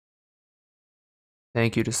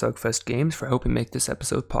Thank you to Slugfest Games for helping make this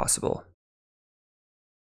episode possible.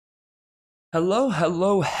 Hello,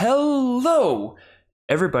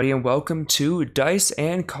 everybody, and welcome to Dice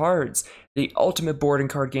and Cards, the ultimate board and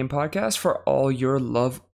card game podcast for all your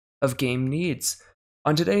love of game needs.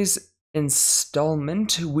 On today's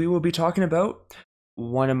installment, we will be talking about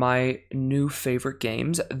one of my new favorite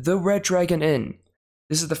games, The Red Dragon Inn.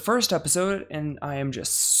 This is the first episode, and I am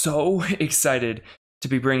just so excited to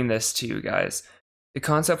be bringing this to you guys. The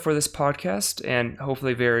concept for this podcast, and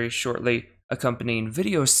hopefully very shortly accompanying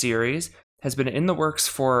video series, has been in the works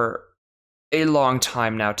for a long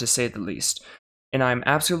time now, to say the least, and I'm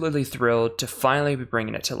absolutely thrilled to finally be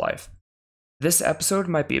bringing it to life. This episode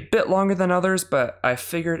might be a bit longer than others, but I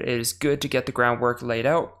figured it is good to get the groundwork laid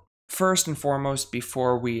out first and foremost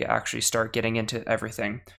before we actually start getting into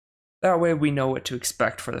everything. That way we know what to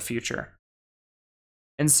expect for the future.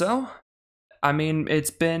 And so, I mean,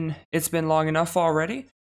 it's been long enough already.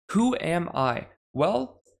 Who am I?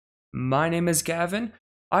 Well, my name is Gavin.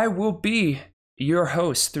 I will be your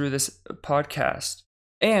host through this podcast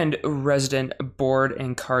and resident board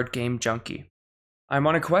and card game junkie. I'm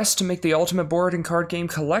on a quest to make the ultimate board and card game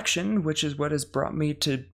collection, which is what has brought me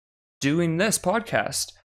to doing this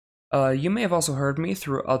podcast. You may have also heard me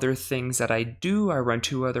through other things that I do. I run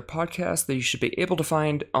 2 other podcasts that you should be able to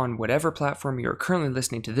find on whatever platform you're currently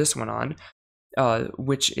listening to this one on.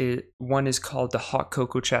 One is called the Hot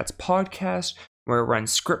Cocoa Chats podcast, where it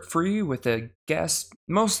runs script-free with a guest,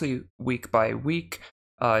 mostly week by week.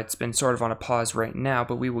 It's been sort of on a pause right now,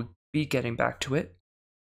 but we will be getting back to it.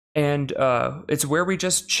 And it's where we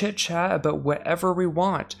just chit-chat about whatever we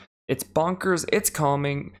want. It's bonkers, it's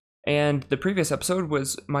calming, and the previous episode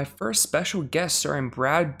was my first special guest starring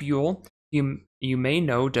Brad Buell. You may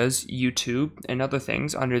know does YouTube and other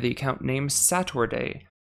things under the account name Saturday.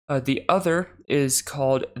 The other is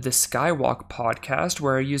called the Skywalk podcast,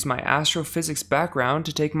 where I use my astrophysics background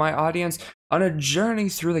to take my audience on a journey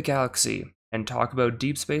through the galaxy and talk about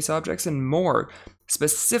deep space objects and more.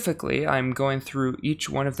 Specifically, I'm going through each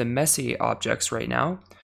one of the messy objects right now,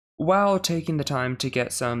 while taking the time to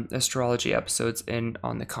get some astrology episodes in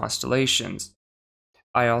on the constellations.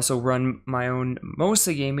 I also run my own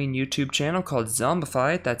mostly gaming YouTube channel called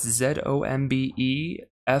Zombefied, that's Zombefied,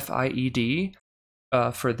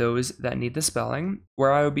 for those that need the spelling,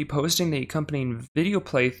 where I will be posting the accompanying video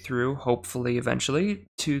playthrough, hopefully eventually,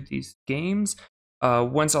 to these games,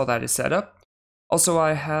 once all that is set up. Also,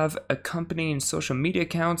 I have accompanying social media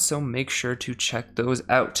accounts, so make sure to check those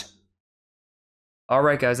out.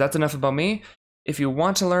 Alright guys, that's enough about me. If you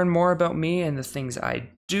want to learn more about me and the things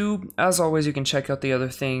I do, as always, you can check out the other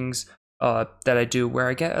things that I do, where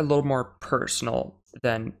I get a little more personal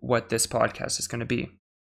than what this podcast is going to be.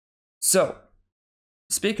 So,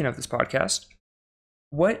 speaking of this podcast,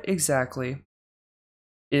 what exactly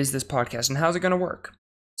is this podcast and how's it going to work?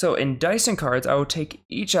 So in Dice and Cards, I will take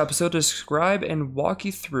each episode to describe and walk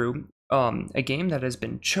you through a game that has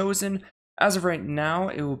been chosen. As of right now,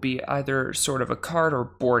 it will be either sort of a card or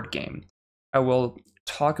board game. I will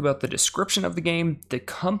talk about the description of the game, the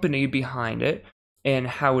company behind it, and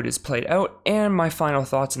how it is played out, and my final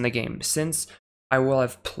thoughts on the game, since I will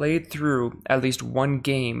have played through at least one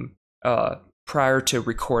game prior to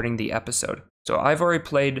recording the episode. So I've already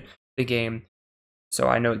played the game, so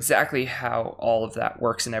I know exactly how all of that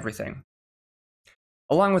works and everything.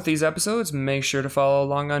 Along with these episodes, make sure to follow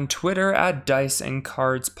along on Twitter at Dice and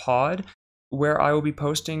Cards Pod, where I will be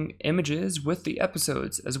posting images with the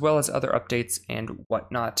episodes, as well as other updates and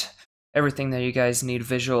whatnot. Everything that you guys need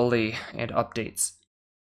visually and updates.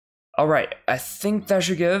 Alright, I think that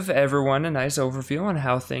should give everyone a nice overview on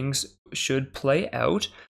how things should play out,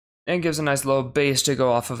 and gives a nice little base to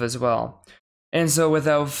go off of as well. And so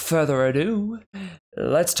without further ado,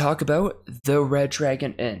 let's talk about The Red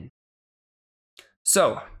Dragon Inn.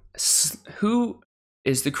 So, who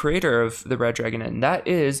is the creator of The Red Dragon Inn? That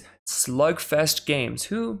is Slugfest Games,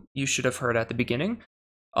 who you should have heard at the beginning.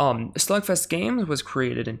 Slugfest Games was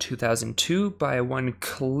created in 2002 by one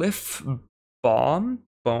Cliff Bohm,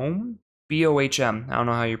 B-O-H-M, I don't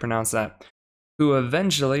know how you pronounce that, who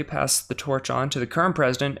eventually passed the torch on to the current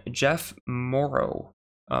president, Jeff Morrow.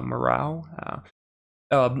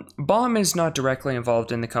 Baum is not directly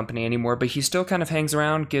involved in the company anymore, but he still kind of hangs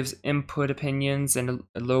around, gives input, opinions, and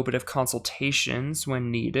a little bit of consultations when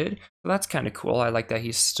needed. So that's kind of cool. I like that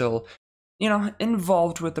he's still,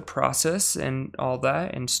 involved with the process and all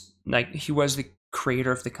that. And like, he was the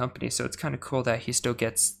creator of the company, so it's kind of cool that he still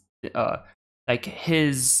gets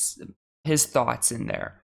his thoughts in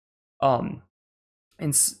there.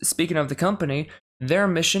 And speaking of the company, their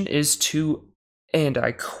mission is to, and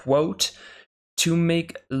I quote, to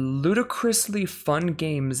make ludicrously fun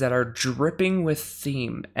games that are dripping with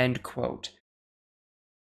theme, end quote.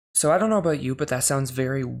 So I don't know about you, but that sounds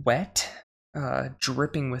very wet,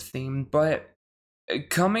 dripping with theme. But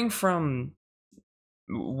coming from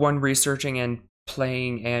one researching and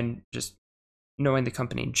playing and just knowing the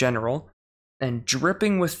company in general, and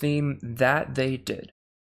dripping with theme that they did.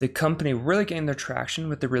 The company really gained their traction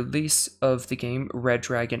with the release of the game Red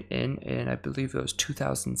Dragon Inn in, I believe it was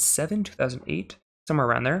 2007, 2008, somewhere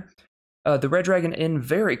around there. The Red Dragon Inn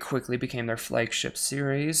very quickly became their flagship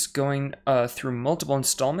series, going through multiple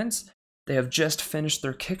installments. They have just finished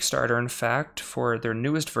their Kickstarter, in fact, for their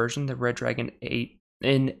newest version, the Red Dragon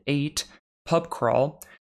Inn 8 Pub Crawl.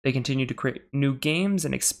 They continue to create new games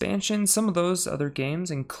and expansions. Some of those other games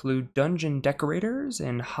include Dungeon Decorators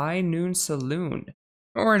and High Noon Saloon.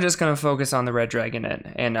 We're just going to focus on the Red Dragon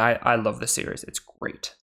Inn, and I love the series. It's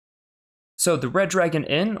great. So the Red Dragon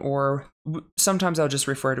Inn, or sometimes I'll just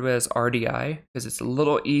refer to it as RDI, because it's a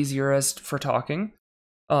little easier as for talking,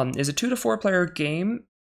 is a 2 to 4 player game.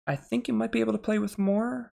 I think you might be able to play with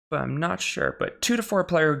more, but I'm not sure. But 2 to 4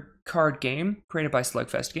 player card game created by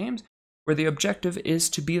Slugfest Games, where the objective is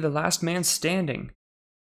to be the last man standing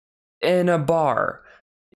in a bar.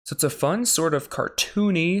 So it's a fun, sort of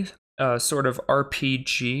cartoony, sort of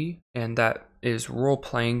RPG, and that is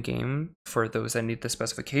role-playing game for those that need the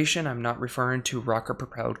specification. I'm not referring to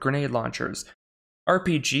rocket-propelled grenade launchers.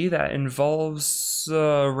 RPG that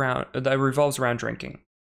revolves around drinking.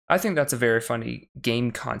 I think that's a very funny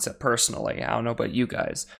game concept personally. I don't know about you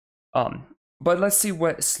guys. But let's see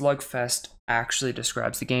what Slugfest actually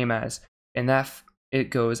describes the game as. And it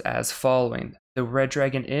goes as following. The Red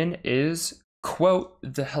Dragon Inn is, quote,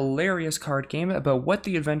 the hilarious card game about what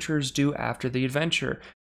the adventurers do after the adventure.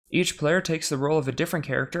 Each player takes the role of a different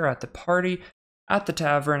character at the party, at the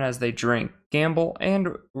tavern as they drink, gamble,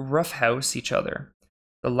 and roughhouse each other.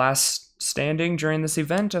 The last standing during this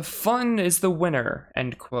event of fun is the winner,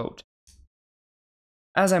 end quote.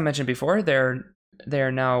 As I mentioned before, they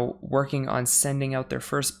are now working on sending out their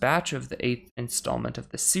first batch of the 8th installment of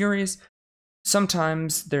the series.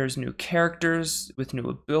 Sometimes there's new characters with new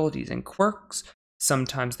abilities and quirks.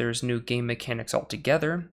 Sometimes there's new game mechanics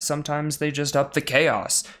altogether. Sometimes they just up the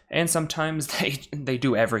chaos. And sometimes they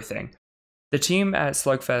do everything. The team at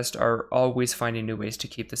Slugfest are always finding new ways to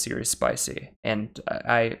keep the series spicy. And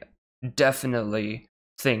I definitely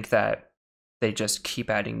think that they just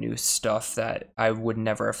keep adding new stuff that I would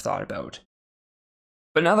never have thought about.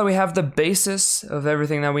 But now that we have the basis of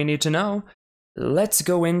everything that we need to know, let's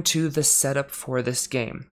go into the setup for this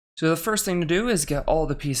game. So the first thing to do is get all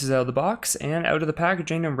the pieces out of the box and out of the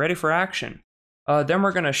packaging and ready for action. Then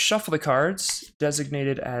we're going to shuffle the cards,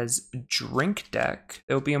 designated as drink deck.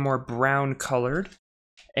 It'll be a more brown colored,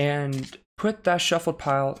 and put that shuffled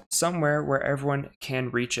pile somewhere where everyone can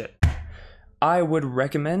reach it. I would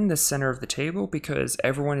recommend the center of the table because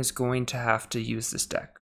everyone is going to have to use this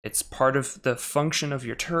deck. It's part of the function of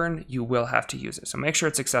your turn. You will have to use it, so make sure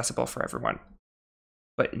it's accessible for everyone.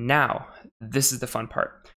 But now, this is the fun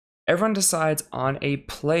part. Everyone decides on a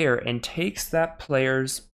player and takes that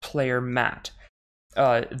player's player mat.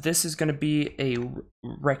 This is going to be a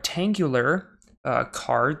rectangular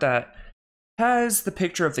card that has the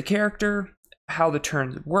picture of the character, how the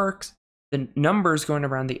turn works, the numbers going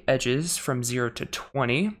around the edges from 0 to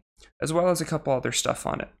 20, as well as a couple other stuff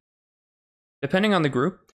on it. Depending on the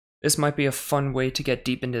group, this might be a fun way to get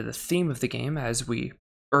deep into the theme of the game, as we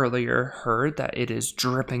earlier heard that it is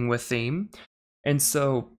dripping with theme. And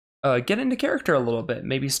so get into character a little bit.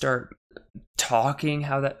 Maybe start talking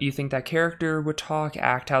how that you think that character would talk,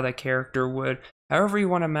 act how that character would, however you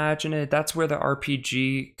want to imagine it. That's where the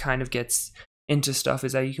RPG kind of gets into stuff,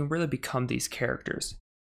 is that you can really become these characters.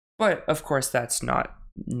 But of course, that's not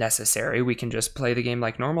necessary. We can just play the game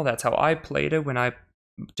like normal. That's how I played it when I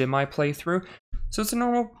did my playthrough. So it's a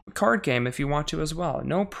normal card game if you want to as well.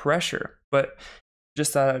 No pressure, but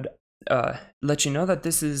just thought I'd let you know that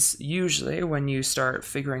this is usually when you start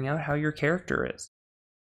figuring out how your character is.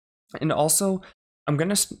 And also, I'm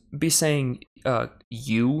going to be saying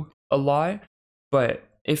you a lot, but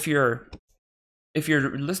if you're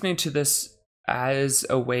listening to this as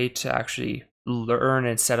a way to actually learn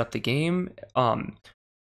and set up the game,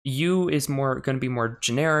 you is going to be more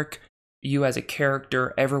generic. You as a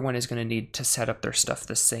character, everyone is going to need to set up their stuff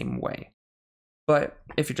the same way. But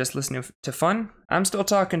if you're just listening to fun, I'm still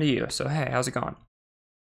talking to you. So hey, how's it going?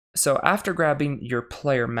 So after grabbing your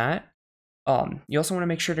player mat, you also want to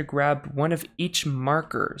make sure to grab one of each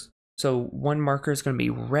markers. So one marker is going to be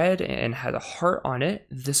red and has a heart on it.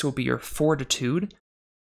 This will be your fortitude.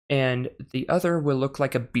 And the other will look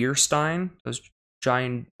like a beer stein, those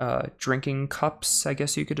giant drinking cups, I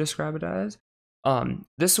guess you could describe it as.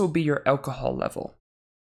 This will be your alcohol level.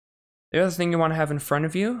 The other thing you want to have in front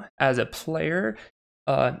of you as a player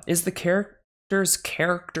is the character's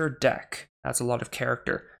character deck. That's a lot of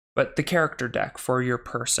character, but the character deck for your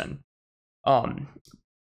person. And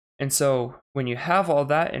so when you have all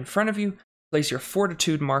that in front of you, place your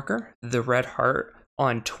fortitude marker, the red heart,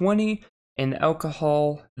 on 20, and the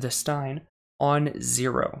alcohol, the stein, on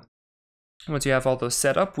 0. Once you have all those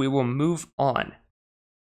set up, we will move on.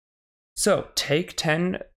 So take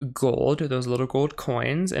 10 gold, those little gold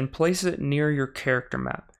coins, and place it near your character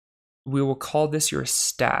map. We will call this your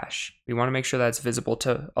stash. We want to make sure that's visible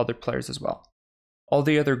to other players as well. All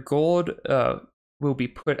the other gold will be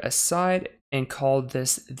put aside and call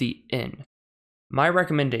this the inn. My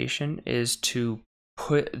recommendation is to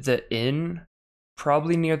put the inn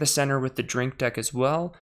probably near the center with the drink deck as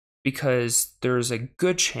well, because there's a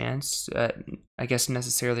good chance, I guess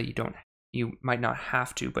necessarily you might not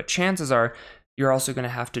have to, but chances are you're also going to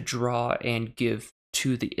have to draw and give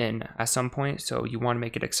to the inn at some point, so you want to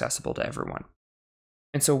make it accessible to everyone.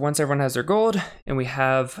 And so once everyone has their gold and we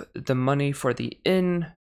have the money for the inn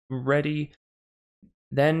ready,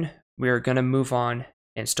 then we are going to move on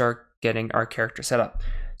and start getting our character set up.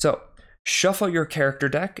 So shuffle your character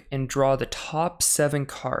deck and draw the top 7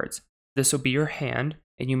 cards. This will be your hand,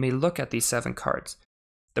 and you may look at these 7 cards.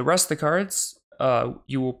 The rest of the cards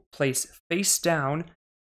you will place face down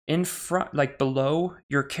in front, like below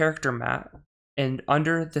your character mat and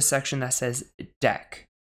under the section that says deck.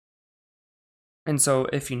 And so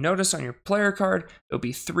if you notice on your player card, it'll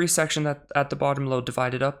be 3 sections at the bottom, a little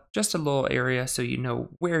divided up, just a little area so you know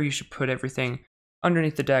where you should put everything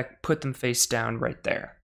underneath the deck, put them face down right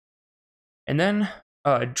there. And then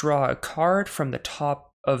draw a card from the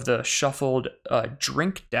top of the shuffled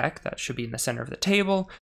drink deck that should be in the center of the table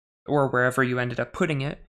or wherever you ended up putting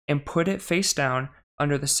it, and put it face down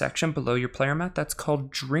under the section below your player mat that's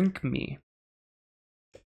called Drink Me.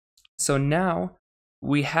 So now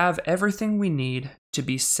we have everything we need to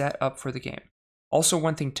be set up for the game. Also,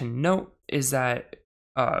 one thing to note is that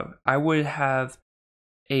I would have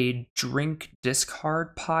a drink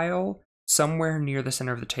discard pile somewhere near the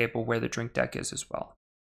center of the table where the drink deck is as well,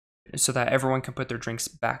 so that everyone can put their drinks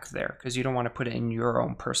back there, because you don't want to put it in your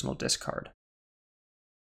own personal discard.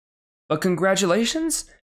 But congratulations,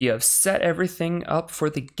 you have set everything up for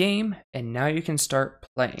the game, and now you can start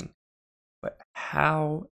playing. But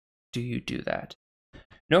how do you do that?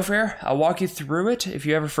 No fear, I'll walk you through it. If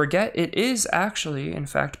you ever forget, it is actually, in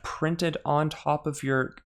fact, printed on top of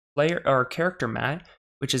your player or character mat,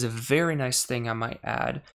 which is a very nice thing, I might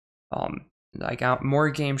add. More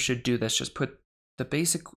games should do this. Just put the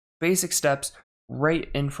basic steps right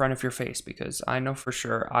in front of your face, because I know for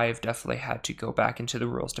sure I've definitely had to go back into the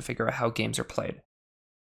rules to figure out how games are played.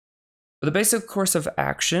 But the basic course of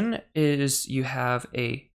action is you have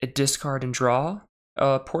a discard and draw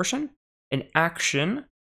portion, an action,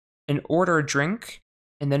 an order a drink,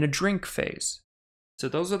 and then a drink phase. So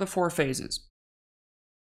those are the 4 phases.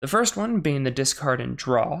 The first one being the discard and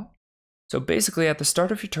draw. So basically at the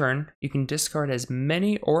start of your turn, you can discard as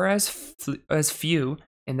many or as few,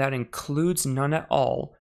 and that includes none at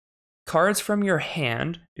all, cards from your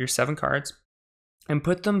hand, your 7 cards, and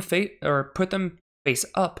put them face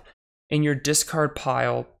up in your discard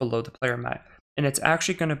pile below the player mat. And it's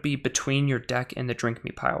actually going to be between your deck and the Drink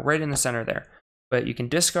Me pile, right in the center there. But you can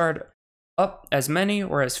discard up as many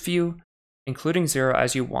or as few, including 0,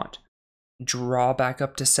 as you want. Draw back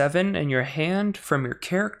up to 7 in your hand from your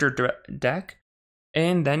character deck,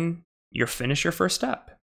 and then you finish your first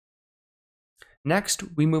step. Next,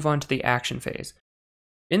 we move on to the action phase.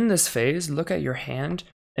 In this phase, look at your hand,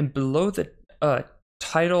 and below the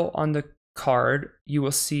title on the card, you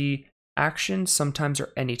will see action, sometimes, or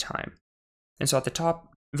anytime. And so at the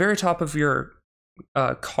very top of your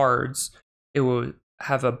cards, it will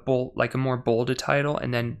have a more bolded title,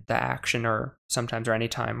 and then the action or sometimes or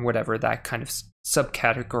anytime, whatever that kind of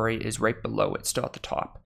subcategory is, right below it, still at the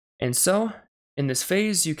top. And so in this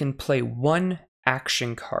phase, you can play 1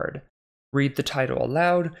 action card, read the title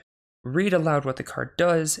aloud, read aloud what the card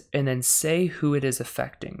does, and then say who it is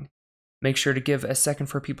affecting. Make sure to give a second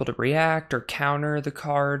for people to react or counter the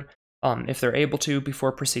card if they're able to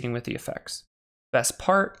before proceeding with the effects. Best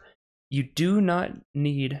part, you do not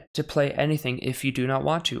need to play anything if you do not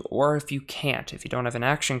want to, or if you can't. If you don't have an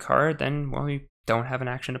action card, then, well, you don't have an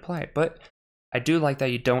action to play. But I do like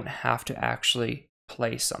that you don't have to actually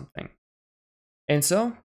play something. And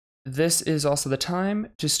so, this is also the time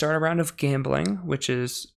to start a round of gambling, which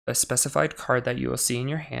is a specified card that you will see in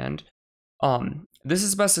your hand. This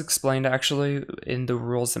is best explained actually in the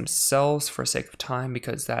rules themselves for sake of time,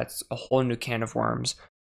 because that's a whole new can of worms.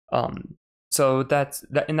 So that's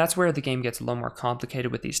where the game gets a little more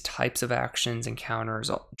complicated with these types of actions,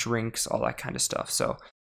 encounters, drinks, all that kind of stuff. So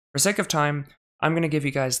for sake of time, I'm going to give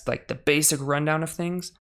you guys like the basic rundown of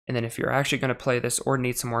things, and then if you're actually going to play this or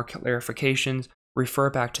need some more clarifications, refer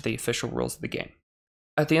back to the official rules of the game.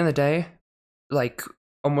 At the end of the day, like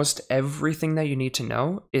almost everything that you need to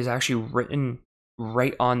know is actually written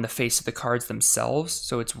right on the face of the cards themselves,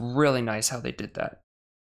 so it's really nice how they did that.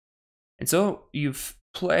 And so you've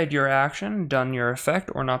played your action, done your effect,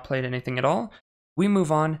 or not played anything at all. We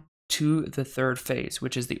move on to the third phase,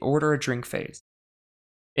 which is the order a drink phase.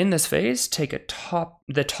 In this phase, take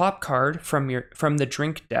the top card from the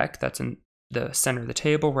drink deck that's in the center of the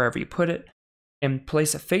table, wherever you put it, and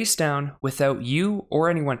place it face down without you or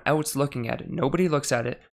anyone else looking at it. Nobody looks at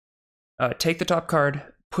it. Take the top card,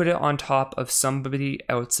 put it on top of somebody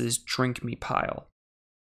else's drink me pile.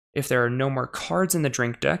 If there are no more cards in the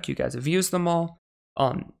drink deck, you guys have used them all.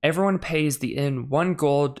 Everyone pays the inn 1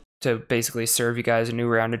 gold to basically serve you guys a new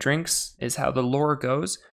round of drinks, is how the lore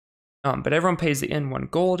goes. But everyone pays the inn 1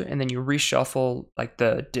 gold, and then you reshuffle like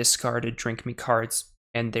the discarded drink me cards,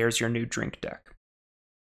 and there's your new drink deck.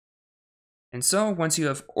 And so once you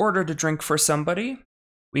have ordered a drink for somebody,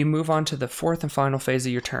 we move on to the fourth and final phase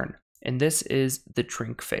of your turn, and this is the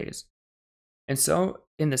drink phase. And so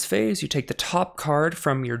in this phase, you take the top card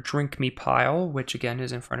from your drink me pile, which again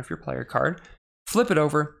is in front of your player card, flip it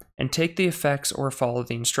over, and take the effects or follow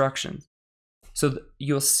the instructions. So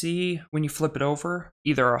you'll see when you flip it over,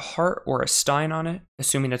 either a heart or a stein on it,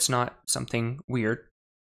 assuming it's not something weird.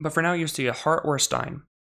 But for now, you'll see a heart or a stein.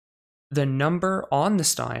 The number on the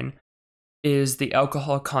stein is the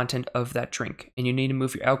alcohol content of that drink, and you need to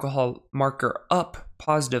move your alcohol marker up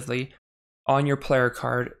positively on your player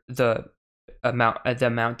card, the amount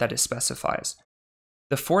that it specifies.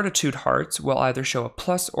 The fortitude hearts will either show a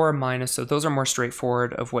plus or a minus, so those are more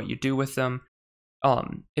straightforward of what you do with them.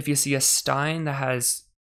 If you see a stein that has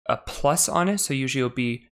a plus on it, so usually it'll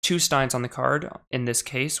be 2 steins on the card, in this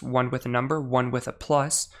case, 1 with a number, 1 with a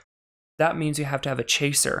plus, that means you have to have a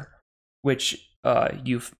chaser, which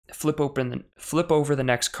you flip over the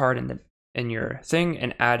next card in your thing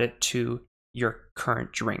and add it to your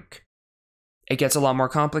current drink. It gets a lot more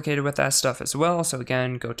complicated with that stuff as well, so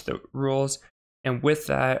again, go to the rules. And with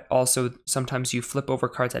that, also, sometimes you flip over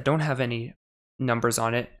cards that don't have any numbers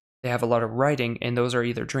on it. They have a lot of writing, and those are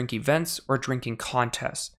either drink events or drinking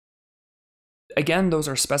contests. Again, those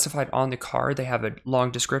are specified on the card. They have a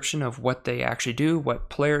long description of what they actually do, what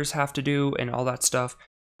players have to do, and all that stuff.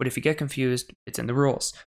 But if you get confused, it's in the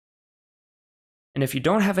rules. And if you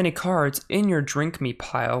don't have any cards in your drink me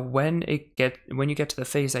pile when you get to the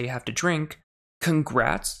phase that you have to drink,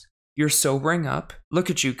 congrats, you're sobering up. Look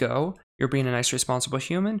at you go. You're being a nice, responsible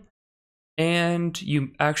human. And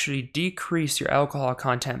you actually decrease your alcohol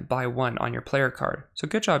content by 1 on your player card. So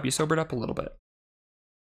good job, you sobered up a little bit.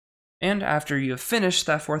 And after you have finished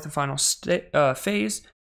that fourth and final phase,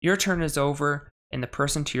 your turn is over and the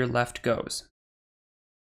person to your left goes.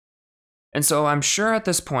 And so I'm sure at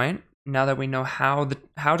this point, now that we know how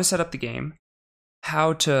to set up the game,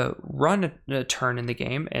 how to run a turn in the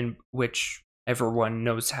game, and which everyone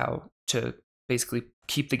knows how to basically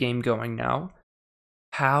keep the game going now,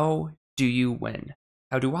 how do you win?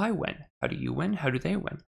 How do I win? How do you win? How do they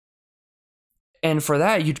win? And for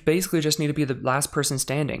that, you basically just need to be the last person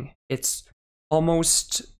standing. It's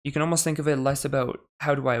almost, you can almost think of it less about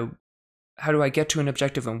how do I get to an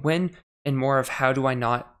objective and win, and more of how do I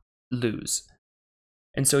not lose.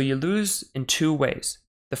 And so you lose in 2 ways.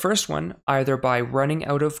 The first one, either by running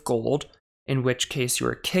out of gold, in which case you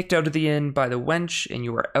are kicked out of the inn by the wench and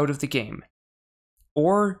you are out of the game.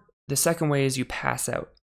 Or the second way is you pass out.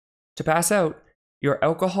 To pass out, your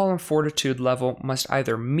alcohol and fortitude level must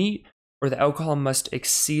either meet or the alcohol must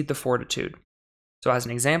exceed the fortitude. So as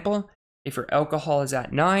an example, if your alcohol is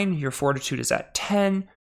at 9, your fortitude is at 10,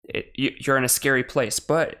 you're in a scary place,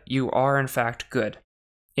 but you are in fact good.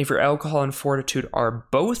 If your alcohol and fortitude are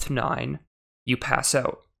both 9, you pass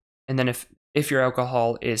out. And then if your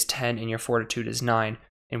alcohol is 10 and your fortitude is 9,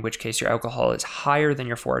 in which case your alcohol is higher than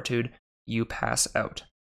your fortitude, you pass out.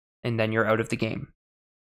 And then you're out of the game.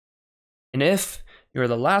 And if you're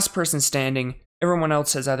the last person standing, everyone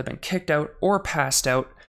else has either been kicked out or passed out,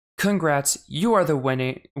 congrats, you are the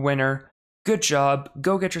winner. Good job.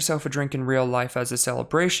 Go get yourself a drink in real life as a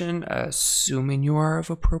celebration, assuming you are of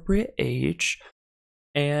appropriate age.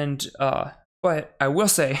 And, but I will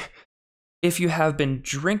say, if you have been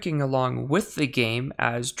drinking along with the game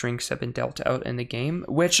as drinks have been dealt out in the game,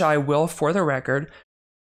 which I will for the record,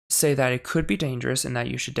 say that it could be dangerous and that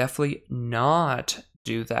you should definitely not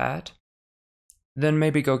do that, then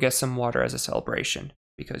maybe go get some water as a celebration,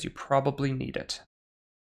 because you probably need it.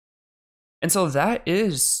 And so that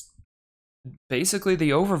is basically the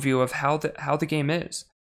overview of how the game is.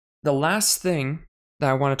 The last thing that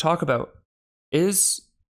I want to talk about is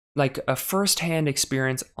like a first-hand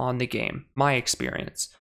experience on the game, my experience.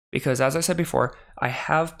 Because as I said before, I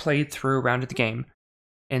have played through a round of the game,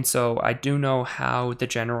 and so I do know how the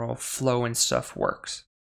general flow and stuff works.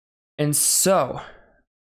 And so,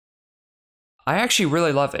 I actually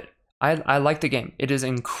really love it. I like the game. It is an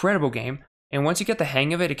incredible game, and once you get the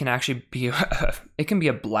hang of it, it can actually be it can be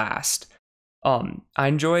a blast. I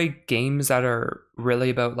enjoy games that are really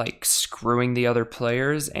about like screwing the other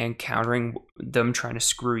players and countering them trying to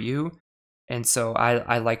screw you. And so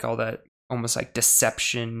I like all that almost like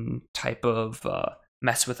deception type of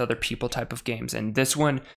mess with other people type of games. And this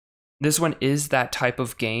one is that type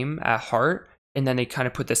of game at heart. And then they kind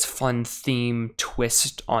of put this fun theme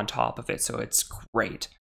twist on top of it. So it's great.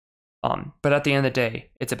 But at the end of the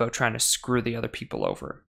day, it's about trying to screw the other people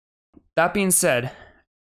over. That being said,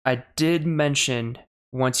 I did mention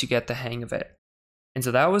once you get the hang of it. And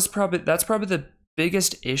so that's probably the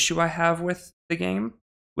biggest issue I have with the game,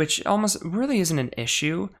 which almost really isn't an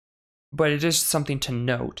issue, but it is something to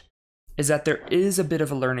note, is that there is a bit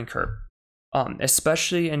of a learning curve,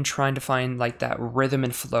 especially in trying to find like that rhythm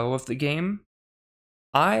and flow of the game.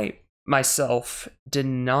 I myself did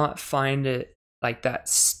not find it like that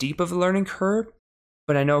steep of a learning curve,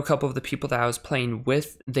 but I know a couple of the people that I was playing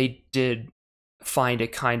with, they did find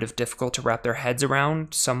it kind of difficult to wrap their heads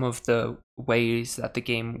around some of the ways that the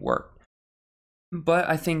game worked. But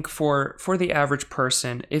I think for the average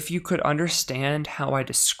person, if you could understand how I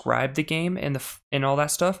describe the game and all that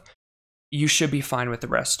stuff, you should be fine with the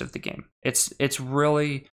rest of the game. It's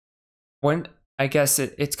really, when I guess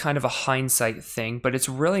it's kind of a hindsight thing, but it's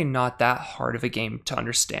really not that hard of a game to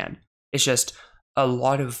understand. It's just a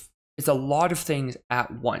lot of things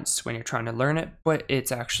at once when you're trying to learn it, but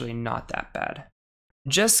it's actually not that bad.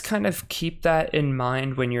 Just kind of keep that in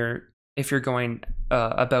mind if you're going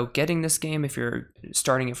about getting this game, if you're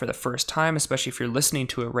starting it for the first time, especially if you're listening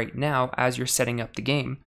to it right now as you're setting up the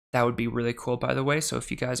game. That would be really cool, by the way. So if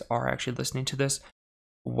you guys are actually listening to this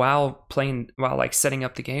while like setting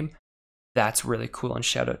up the game, that's really cool, and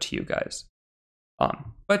shout out to you guys.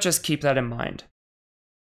 But just keep that in mind.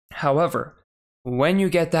 However, when you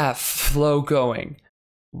get that flow going,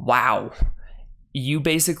 wow, you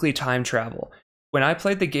basically time travel. When I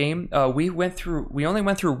played the game, we only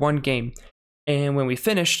went through one game, and when we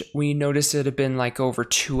finished, we noticed it had been like over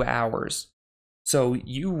 2 hours. So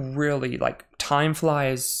you really, like, time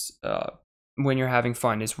flies when you're having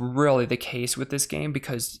fun is really the case with this game,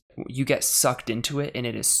 because you get sucked into it and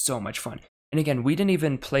it is so much fun. And again, we didn't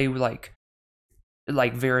even play like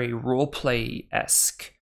very role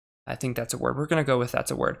play-esque. I think that's a word. We're gonna go with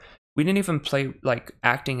that's a word. We didn't even play like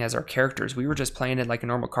acting as our characters. We were just playing it like a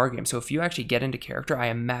normal card game. So if you actually get into character, I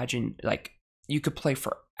imagine like you could play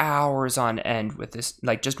for hours on end with this,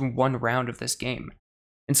 like just one round of this game.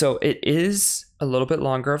 And so it is a little bit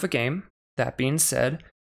longer of a game. That being said,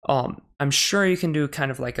 I'm sure you can do kind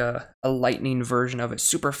of like a lightning version of it,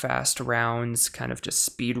 super fast rounds, kind of just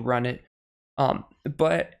speed run it.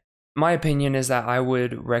 But my opinion is that I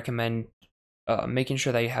would recommend making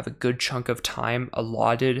sure that you have a good chunk of time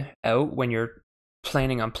allotted out when you're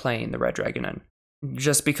planning on playing the Red Dragon Inn.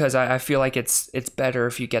 Just because I feel like it's better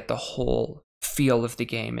if you get the whole feel of the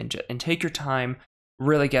game and take your time,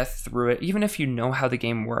 really get through it. Even if you know how the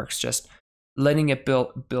game works, just letting it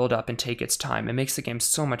build up and take its time. It makes the game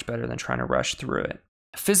so much better than trying to rush through it.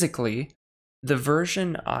 Physically, the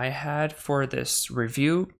version I had for this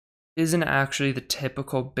review isn't actually the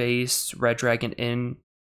typical base Red Dragon Inn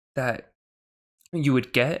that you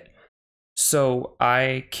would get, so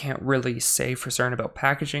I can't really say for certain about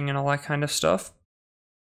packaging and all that kind of stuff.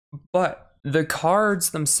 But the cards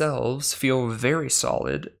themselves feel very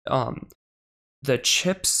solid. The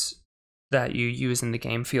chips that you use in the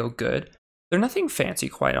game feel good. They're nothing fancy,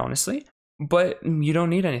 quite honestly, but you don't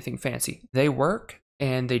need anything fancy. They work,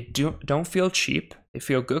 and they don't feel cheap. They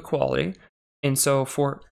feel good quality. And so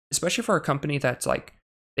especially for a company that's like,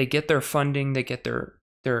 they get their funding, they get their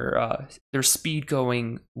speed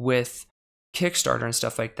going with Kickstarter and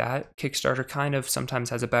stuff like that. Kickstarter kind of sometimes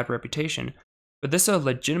has a bad reputation, but this is a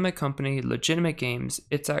legitimate company, legitimate games.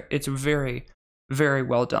 It's very, very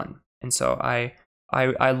well done, and so I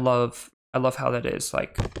love how that is.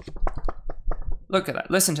 Like, look at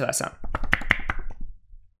that, listen to that sound.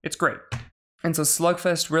 It's great. And so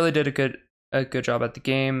Slugfest really did a good job at the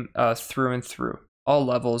game through and through. all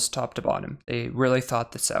levels, top to bottom. They really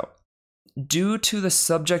thought this out. Due to the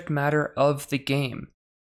subject matter of the game,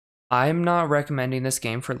 I'm not recommending this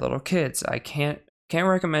game for little kids. I can't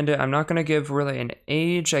recommend it. I'm not going to give really an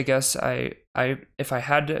age. I guess if I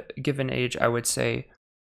had to give an age, I would say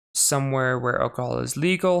somewhere where alcohol is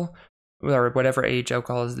legal, or whatever age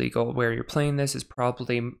alcohol is legal, where you're playing this is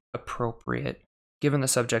probably appropriate given the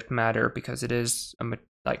subject matter, because it is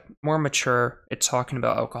like more mature. It's talking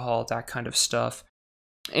about alcohol, that kind of stuff,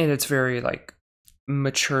 and it's very like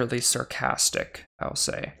maturely sarcastic, I'll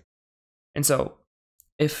say. And so,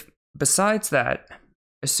 if besides that,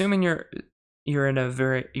 assuming you're in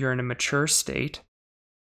a mature state,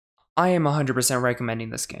 I am 100%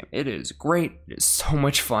 recommending this game. It is great. It's so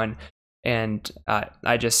much fun, and I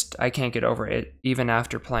can't get over it. Even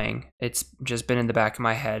after playing, it's just been in the back of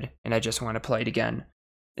my head, and I just want to play it again.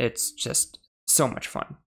 It's just so much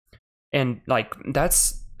fun, and like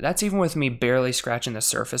that's even with me barely scratching the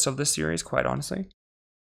surface of this series, quite honestly,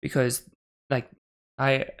 because like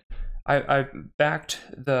I backed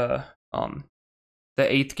the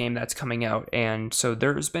 8th game that's coming out, and so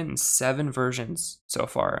there's been 7 versions so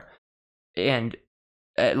far, and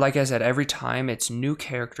like I said, every time it's new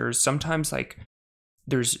characters. Sometimes like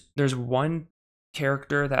there's one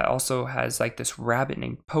character that also has like this rabbit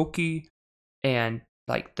named Pokey, and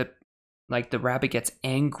like the rabbit gets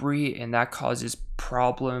angry and that causes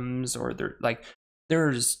problems, or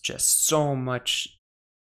there's just so much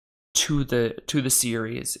to the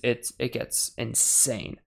series. It gets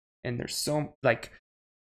insane, and there's so like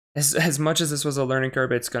as much as this was a learning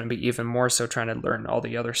curve, it's going to be even more so trying to learn all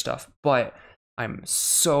the other stuff. But I'm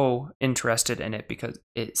so interested in it because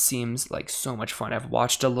it seems like so much fun. I've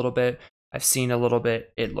watched a little bit, I've seen a little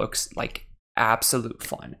bit. It looks like absolute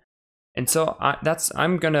fun. And so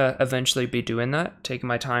I'm gonna eventually be doing that, taking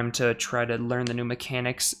my time to try to learn the new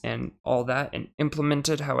mechanics and all that and implement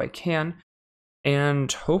it how I can.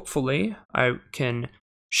 And hopefully I can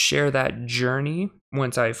share that journey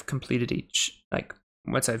once I've completed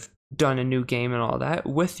once I've done a new game and all that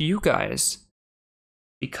with you guys.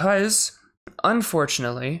 Because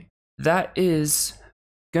unfortunately, that is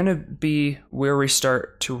gonna be where we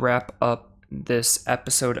start to wrap up this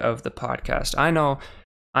episode of the podcast. I know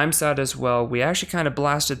I'm sad as well. We actually kind of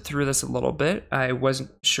blasted through this a little bit. I wasn't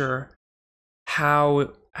sure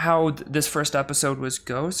how this first episode was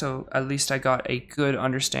go, so at least I got a good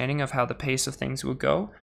understanding of how the pace of things would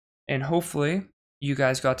go, and hopefully you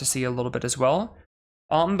guys got to see a little bit as well.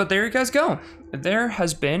 But there you guys go. There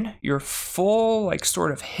has been your full like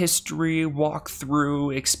sort of history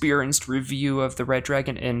walkthrough, experienced review of the Red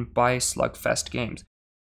Dragon Inn by Slugfest Games.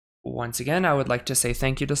 Once again, I would like to say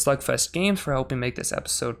thank you to Slugfest Games for helping make this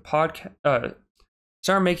episode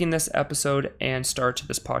start making this episode and start to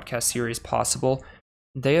this podcast series possible.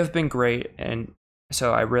 They have been great, and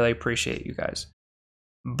so I really appreciate you guys.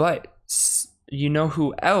 But you know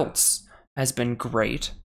who else has been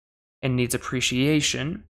great and needs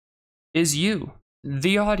appreciation is you,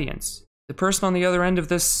 the audience, the person on the other end of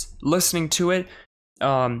this listening to it,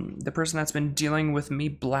 the person that's been dealing with me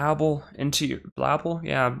blab into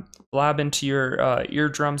your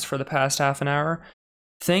eardrums for the past half an hour.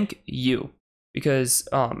 Thank you, because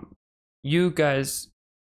you guys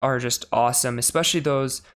are just awesome, especially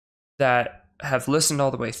those that have listened all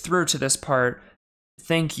the way through to this part.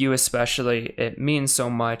 Thank you especially. It means so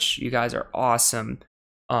much. You guys are awesome.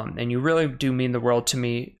 And you really do mean the world to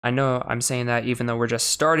me. I know I'm saying that even though we're just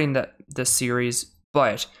starting this series,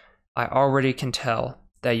 but I already can tell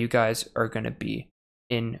that you guys are going to be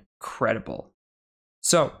incredible.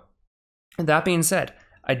 So, that being said,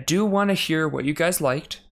 I do want to hear what you guys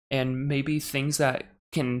liked and maybe things that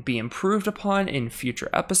can be improved upon in future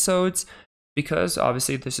episodes, because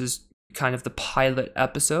obviously this is kind of the pilot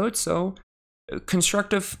episode, so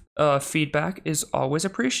constructive feedback is always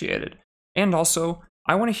appreciated. And also,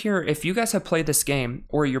 I want to hear if you guys have played this game,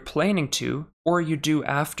 or you're planning to, or you do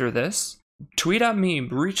after this. Tweet at me,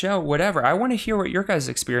 reach out, whatever. I want to hear what your guys'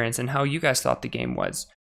 experience and how you guys thought the game was.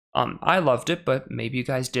 I loved it, but maybe you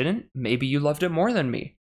guys didn't. Maybe you loved it more than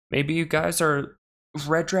me. Maybe you guys are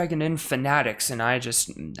Red Dragon Inn fanatics, and I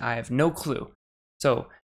have no clue. So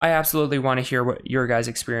I absolutely want to hear what your guys'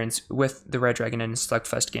 experience with the Red Dragon Inn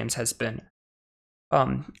Slugfest Games has been.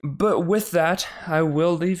 But with that, I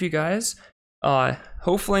will leave you guys.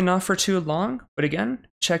 Hopefully not for too long, but again,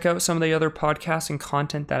 check out some of the other podcasts and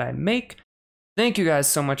content that I make. Thank you guys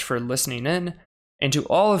so much for listening in, and to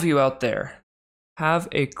all of you out there, have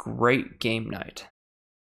a great game night.